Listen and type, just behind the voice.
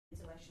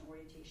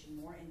orientation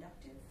more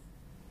inductive?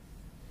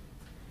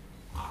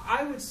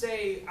 I would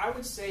say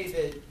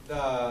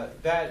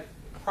that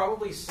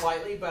probably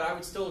slightly, but I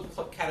would still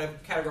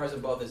categorize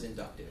them both as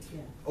inductive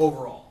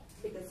overall.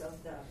 Because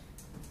of the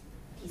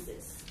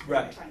pieces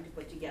right. you're trying to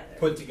put together.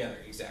 Put together,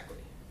 exactly.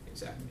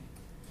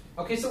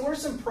 Okay, so what are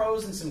some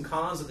pros and some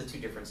cons of the two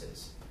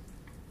differences?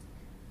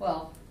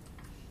 Well,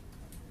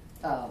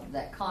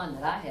 that con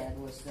that I had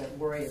was the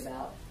worry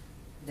about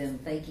them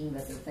thinking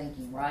that they're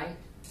thinking right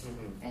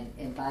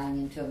and buying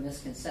into a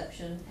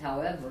misconception.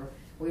 However,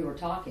 we were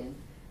talking,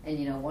 and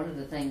you know, one of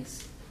the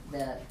things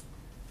that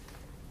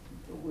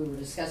we were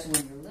discussing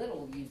when you're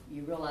little,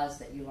 you realize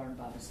that you learn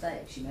by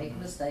mistakes. You make a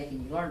mistake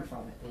and you learn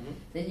from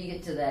it. Then you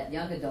get to that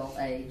young adult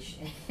age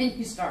and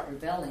you start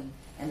rebelling,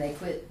 and they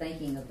quit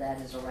thinking of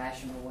that as a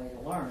rational way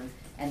to learn.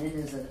 And then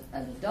as an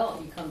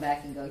adult, you come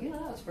back and go, you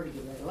know, that's a pretty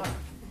good way to learn.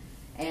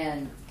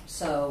 And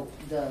so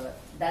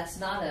that's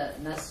not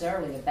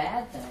necessarily a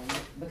bad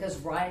thing, because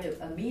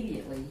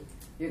immediately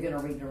you're going to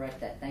redirect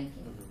that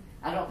thinking.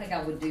 I don't think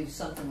I would do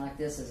something like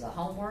this as a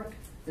homework.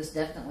 This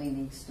definitely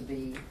needs to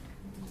be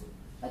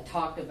a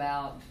talked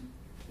about,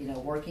 you know,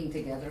 working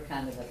together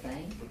kind of a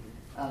thing.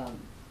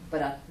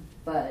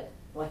 But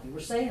like you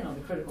were saying on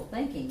the critical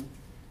thinking,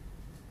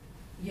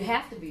 you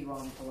have to be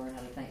wrong to learn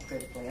how to think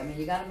critically. I mean,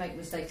 you got to make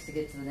mistakes to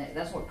get to the next.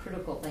 That's what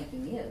critical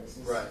thinking is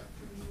right.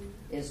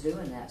 Is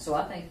doing that. So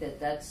I think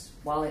that's,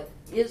 while it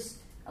is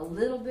a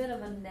little bit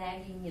of a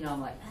nagging, you know,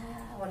 I'm like,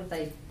 what if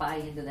they buy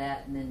into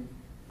that? And then,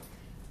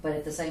 but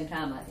at the same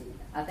time,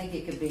 I think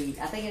it could be,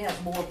 I think it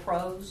has more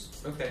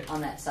pros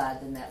on that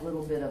side than that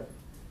little bit of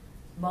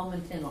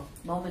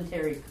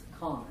momentary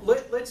con.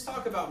 Let's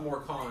talk about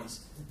more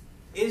cons.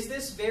 Is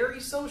this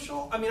very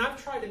social? I mean,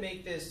 I've tried to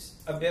make this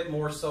a bit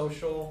more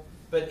social,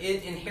 but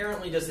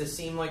inherently, does this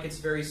seem like it's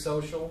very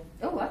social?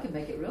 Oh, I could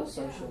make it real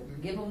social.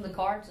 Give them the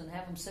cards and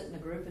have them sit in a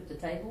group at the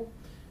table.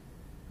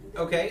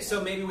 Okay,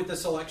 so maybe with the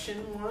selection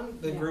one,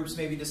 the groups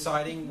maybe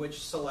deciding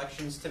which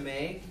selections to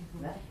make.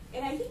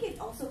 And I think it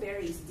also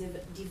varies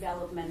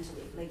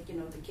developmentally, like, you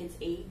know, the kid's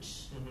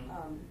age,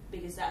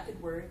 because that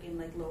could work in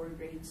like lower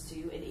grades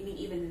too, and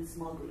even in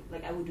small group.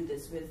 Like I would do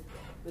this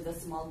with a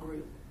small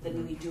group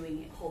than really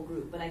doing it whole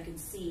group. But I could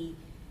see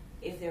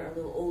if they're a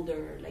little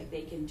older, like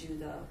they can do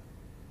the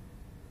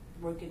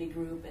work in a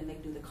group and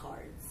like do the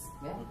cards.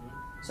 Yeah.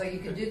 So you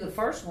could do the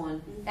first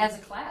one as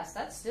a class.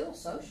 That's still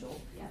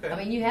social. Yeah. Okay. I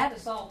mean, you had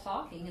us all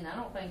talking, and I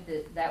don't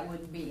think that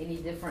would be any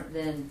different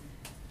than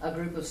a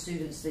group of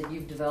students that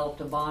you've developed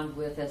a bond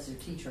with as their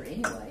teacher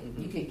anyway.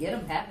 You could get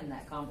them having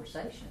that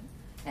conversation,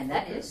 and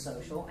that is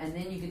social. And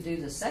then you could do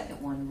the second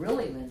one,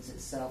 really lends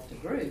itself to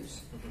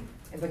groups,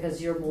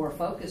 because you're more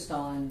focused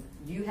on,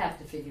 you have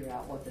to figure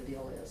out what the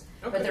deal is.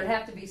 But there'd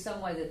have to be some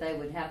way that they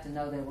would have to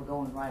know they were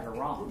going right or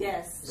wrong.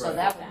 Yes. So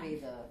that would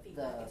be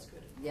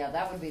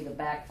that would be the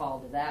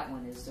backfall to that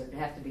one, is there'd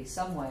have to be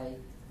some way,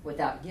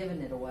 without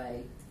giving it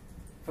away,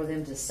 for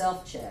them to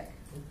self-check.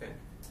 Okay.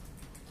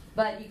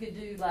 But you could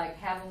do like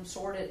have them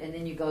sort it, and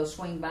then you go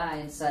swing by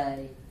and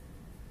say,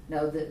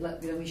 no,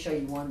 let me show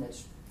you one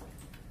that's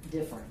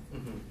different,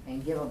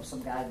 and give them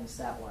some guidance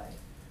that way.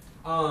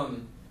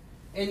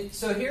 And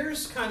so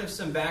here's kind of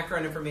some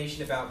background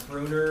information about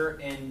Bruner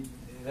and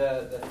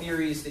the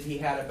theories that he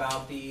had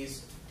about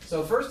these.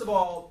 So first of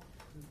all,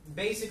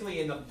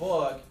 basically in the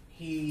book,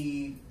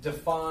 he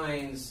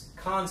defines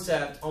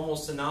concept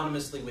almost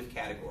synonymously with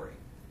category.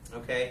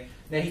 Okay?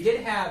 Now he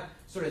did have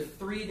sort of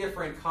three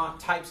different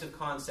types of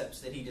concepts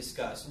that he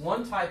discussed.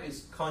 One type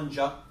is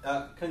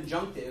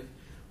conjunctive,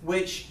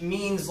 which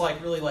means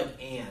really like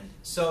and.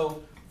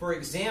 So for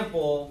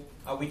example,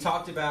 we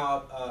talked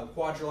about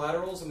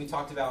quadrilaterals, and we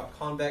talked about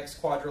convex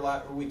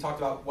quadrilateral. We talked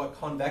about what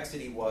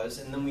convexity was,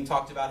 and then we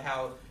talked about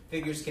how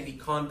figures can be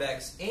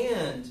convex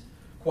and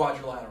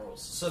quadrilaterals.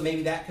 So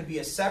maybe that could be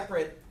a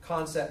separate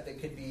concept that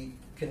could be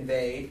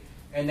conveyed,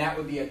 and that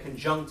would be a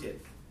conjunctive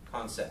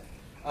concept.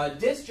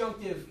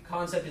 Disjunctive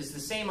concept is the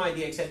same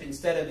idea, except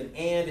instead of an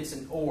and, it's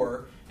an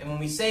or. And when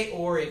we say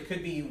or, it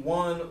could be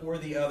one or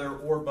the other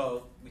or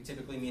both. We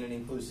typically mean an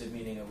inclusive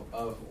meaning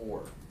of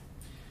or.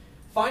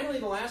 Finally,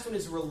 the last one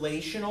is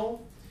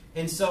relational.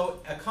 And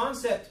so a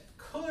concept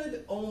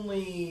could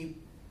only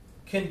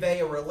convey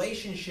a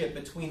relationship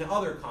between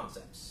other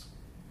concepts.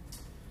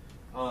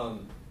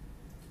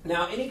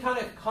 Now, any kind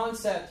of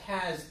concept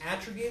has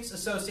attributes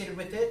associated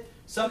with it.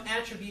 Some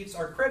attributes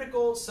are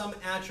critical, some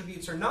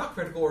attributes are not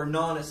critical or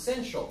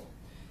non-essential.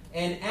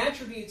 And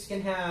attributes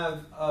can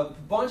have a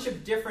bunch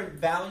of different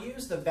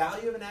values. The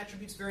value of an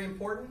attribute is very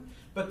important,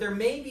 but there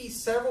may be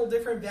several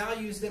different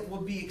values that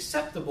will be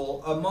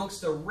acceptable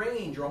amongst a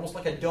range, or almost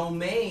like a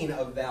domain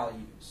of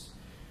values.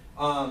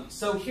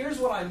 So here's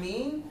what I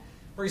mean.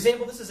 For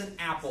example, this is an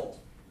apple.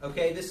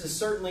 Okay, this is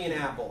certainly an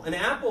apple. An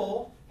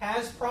apple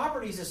has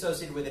properties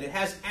associated with it. It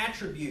has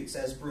attributes,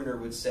 as Bruner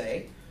would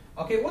say.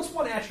 Okay, what's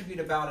one attribute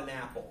about an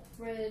apple?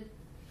 Red.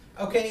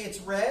 Okay, it's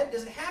red.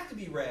 Does it have to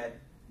be red?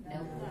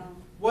 No.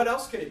 What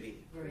else could it be?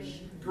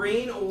 Green.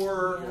 Green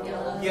or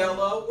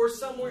yellow or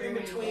somewhere in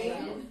between?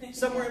 Red.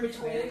 Somewhere in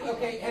between.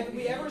 Okay, have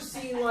we ever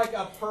seen like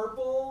a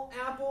purple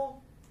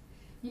apple?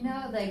 You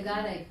know, they've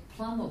got a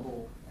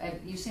plumbable. Have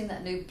you seen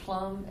that new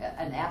plum,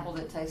 an apple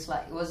that tastes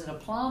like, was it a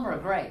plum or a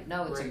grape?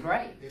 No, it's a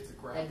grape. It's a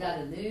grape. They've got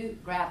a new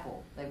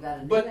grapple. They've got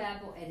a new But-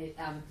 apple, and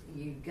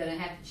you're going to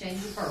have to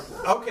change your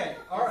purple. Okay,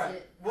 all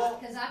right. Well,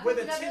 Because I with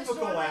picked a it up in the typical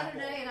store the other apple.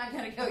 day, and I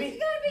got to go, I mean, you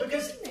got to be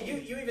because kidding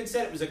me. you even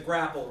said it was a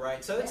grapple,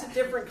 right? So it's a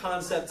different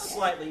concept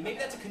slightly. Maybe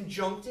that's a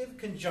conjunctive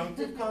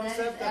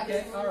concept.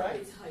 Okay, all right.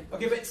 It's hyper.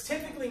 Okay, but it's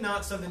typically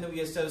not something that we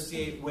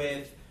associate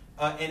with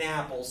an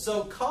apple.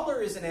 So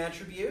color is an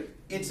attribute.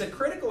 It's a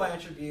critical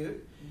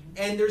attribute.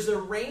 And there's a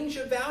range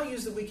of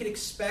values that we could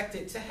expect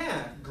it to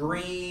have.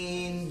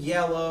 Green,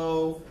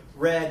 yellow,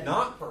 red,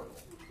 not purple.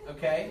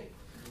 Okay?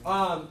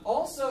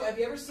 Also, have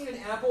you ever seen an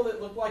apple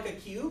that looked like a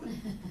cube?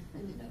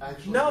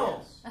 Actually,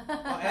 No. yes.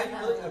 Have you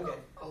really? Okay.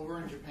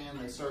 Over in Japan,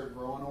 they started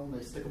growing them.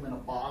 They stick them in a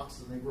box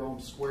and they grow them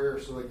square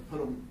so they can put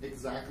them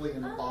exactly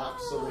in the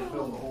box so they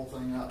fill the whole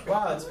thing up.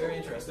 Wow, that's very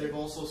interesting. They've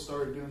also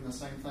started doing the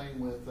same thing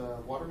with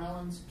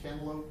watermelons,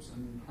 cantaloupes,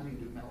 and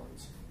honeydew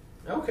melons.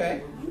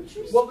 Okay.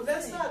 Well, but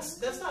that's not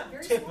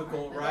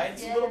typical, right?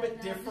 It's a little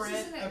bit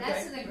different.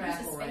 That's in the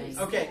grapple range.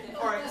 Okay.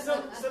 All right.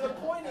 So the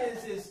point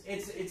is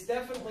it's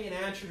definitely an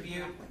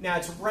attribute. Now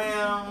it's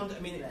round. I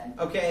mean,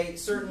 okay,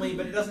 certainly,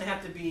 but it doesn't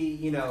have to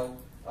be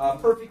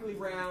perfectly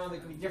round. There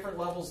can be different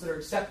levels that are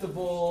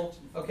acceptable.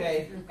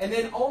 Okay. And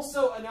then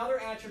also another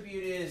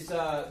attribute is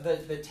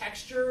the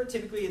texture.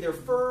 Typically, they're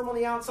firm on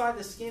the outside.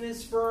 The skin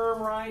is firm,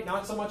 right?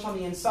 Not so much on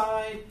the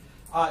inside.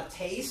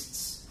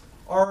 Tastes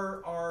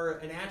are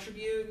an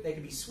attribute. They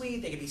can be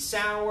sweet, they can be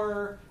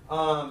sour,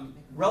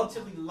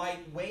 relatively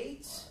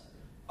lightweight.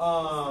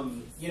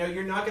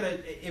 You're not going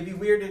to, it'd be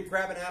weird to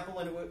grab an apple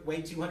and it would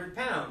weigh 200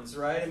 pounds,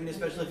 right? I mean,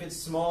 especially if it's a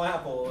small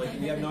apple, like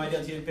you have no idea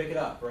until you pick it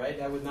up, right?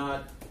 That would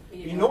not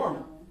be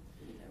normal,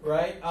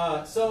 right?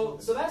 So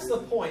that's the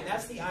point.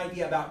 That's the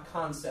idea about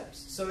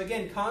concepts. So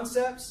again,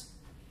 concepts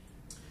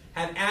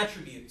have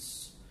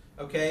attributes.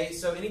 Okay,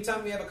 so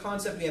anytime we have a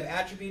concept, we have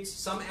attributes.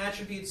 Some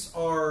attributes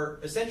are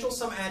essential,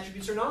 some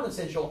attributes are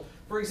non-essential.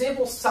 For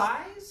example,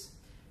 size.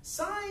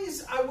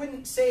 Size, I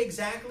wouldn't say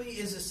exactly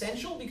is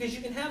essential because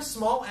you can have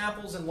small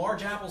apples and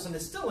large apples and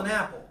it's still an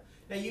apple.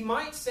 Now you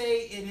might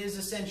say it is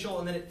essential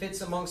and then it fits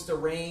amongst a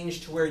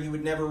range to where you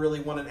would never really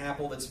want an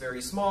apple that's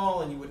very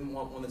small and you wouldn't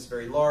want one that's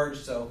very large,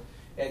 so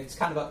it's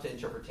kind of up to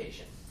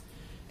interpretation.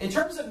 In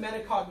terms of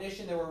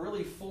metacognition, there were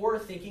really 4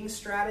 thinking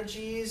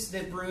strategies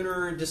that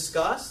Bruner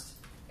discussed.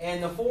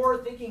 And the 4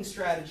 thinking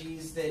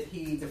strategies that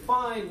he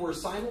defined were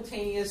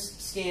simultaneous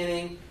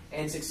scanning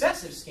and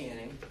successive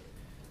scanning,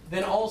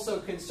 then also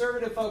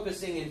conservative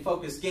focusing and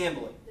focused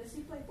gambling. Does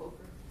he play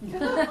poker?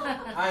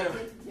 I don't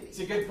know. It's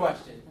a good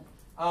question.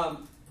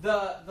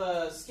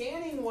 The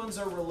scanning ones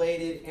are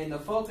related and the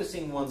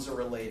focusing ones are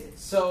related.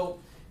 So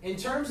in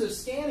terms of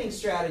scanning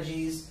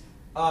strategies,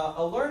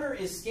 a learner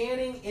is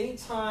scanning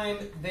anytime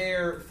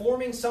they're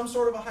forming some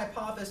sort of a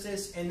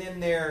hypothesis and then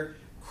they're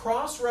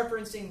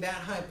cross-referencing that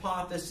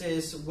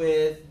hypothesis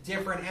with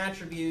different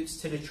attributes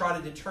to try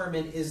to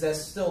determine, is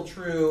this still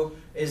true?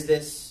 Is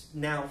this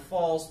now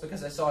false?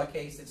 Because I saw a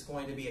case that's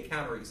going to be a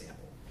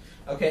counterexample.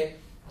 Okay,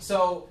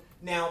 so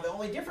now the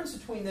only difference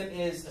between them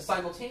is a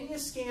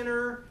simultaneous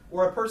scanner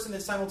or a person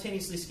that's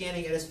simultaneously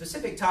scanning at a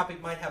specific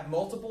topic might have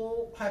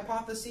multiple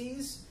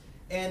hypotheses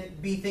and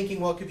be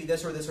thinking, well, it could be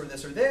this or this or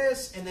this or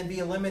this, and then be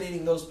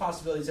eliminating those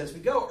possibilities as we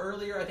go.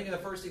 Earlier, I think in the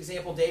first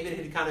example, David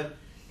had kind of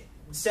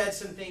said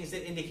some things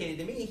that indicated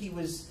to me he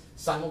was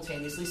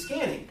simultaneously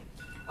scanning.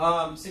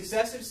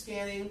 Successive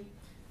scanning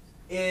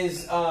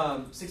is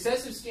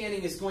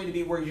going to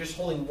be where you're just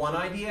holding one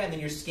idea and then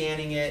you're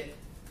scanning it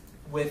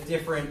with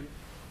different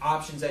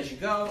options as you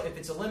go. If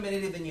it's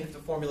eliminated, then you have to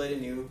formulate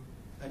a new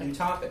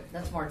topic.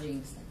 That's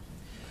Margine's thing.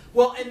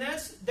 Well, and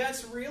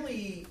that's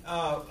really,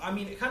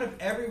 kind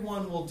of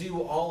everyone will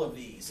do all of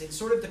these. It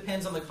sort of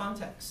depends on the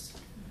context.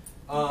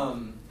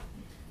 And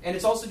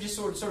it's also just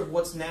sort of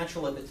what's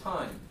natural at the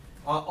time.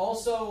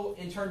 Also,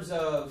 in terms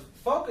of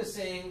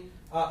focusing,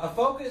 a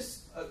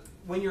focus,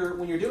 when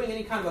you're doing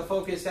any kind of a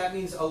focus, that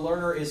means a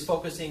learner is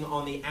focusing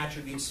on the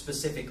attributes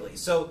specifically.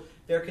 So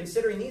they're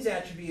considering these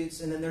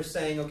attributes, and then they're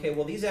saying, okay,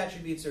 well, these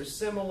attributes are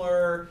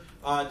similar.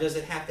 Does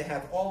it have to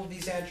have all of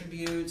these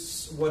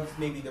attributes? What's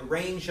maybe the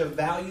range of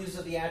values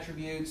of the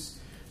attributes?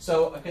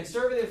 So a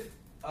conservative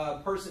a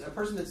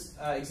person that's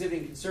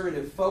exhibiting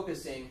conservative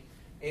focusing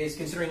is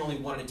considering only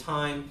one at a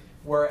time,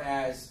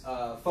 whereas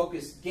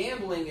focused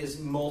gambling is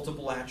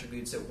multiple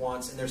attributes at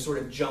once, and they're sort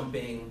of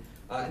jumping.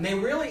 And they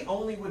really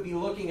only would be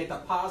looking at the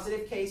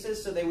positive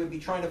cases, so they would be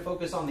trying to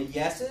focus on the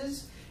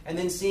yeses, and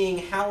then seeing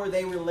how are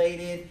they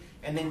related,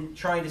 and then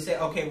trying to say,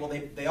 okay, well,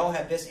 they all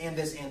have this and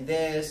this and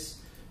this,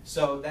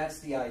 so that's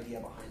the idea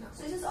behind that.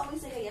 So is this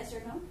always like a yes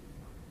or no?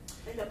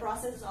 Like the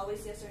process is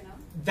always yes or no?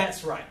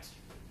 That's right.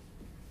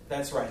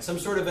 That's right. Some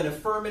sort of an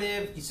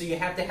affirmative, so you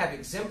have to have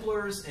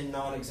exemplars and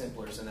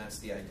non-exemplars, and that's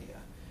the idea.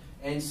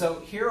 And so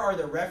here are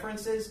the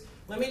references.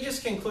 Let me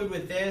just conclude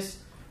with this.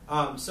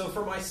 So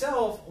for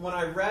myself, when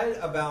I read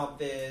about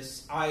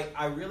this,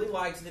 I really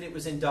liked that it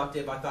was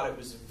inductive. I thought it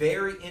was a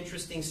very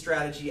interesting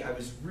strategy. I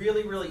was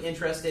really, really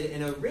interested.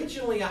 And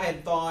originally I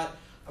had thought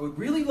I would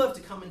really love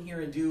to come in here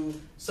and do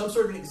some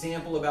sort of an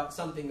example about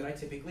something that I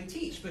typically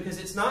teach, because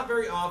it's not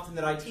very often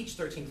that I teach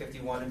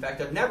 1351. In fact,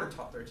 I've never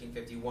taught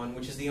 1351,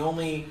 which is the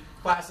only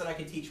class that I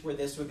could teach where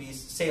this would be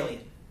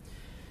salient.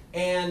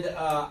 And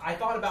I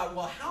thought about,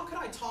 well, how could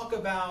I talk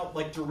about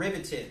like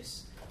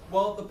derivatives?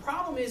 Well, the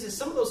problem is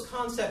some of those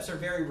concepts are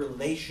very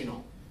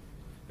relational.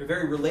 They're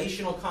very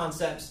relational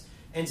concepts.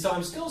 And so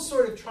I'm still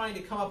sort of trying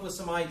to come up with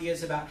some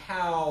ideas about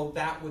how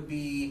that would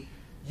be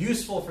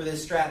useful for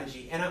this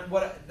strategy. And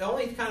the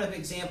only kind of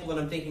example that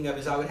I'm thinking of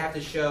is I would have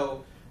to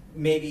show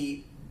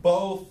maybe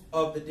both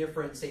of the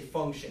different, say,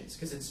 functions,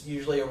 because it's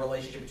usually a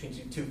relationship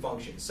between two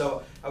functions.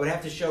 So I would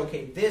have to show,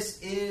 okay,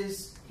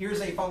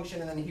 here's a function,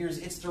 and then here's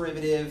its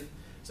derivative.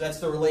 So that's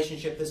the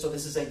relationship. So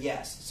this is a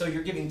yes. So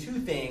you're giving two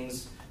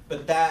things,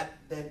 but that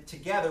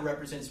together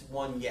represents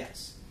one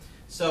yes.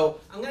 So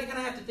I'm going to kind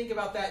of have to think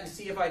about that and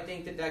see if I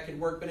think that could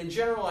work. But in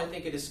general, I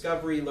think a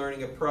discovery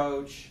learning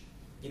approach,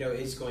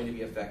 is going to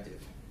be effective.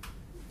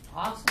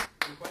 Awesome.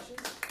 Any questions?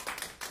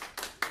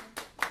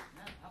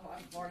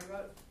 I've already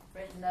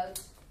written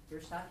notes.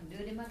 First I can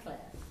do it in my class.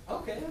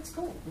 Okay, that's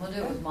cool. We'll do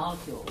it with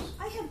molecules.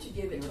 I have to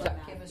give it You to got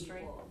math chemistry?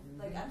 people.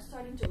 Like, I'm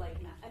starting to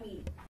like math. I mean,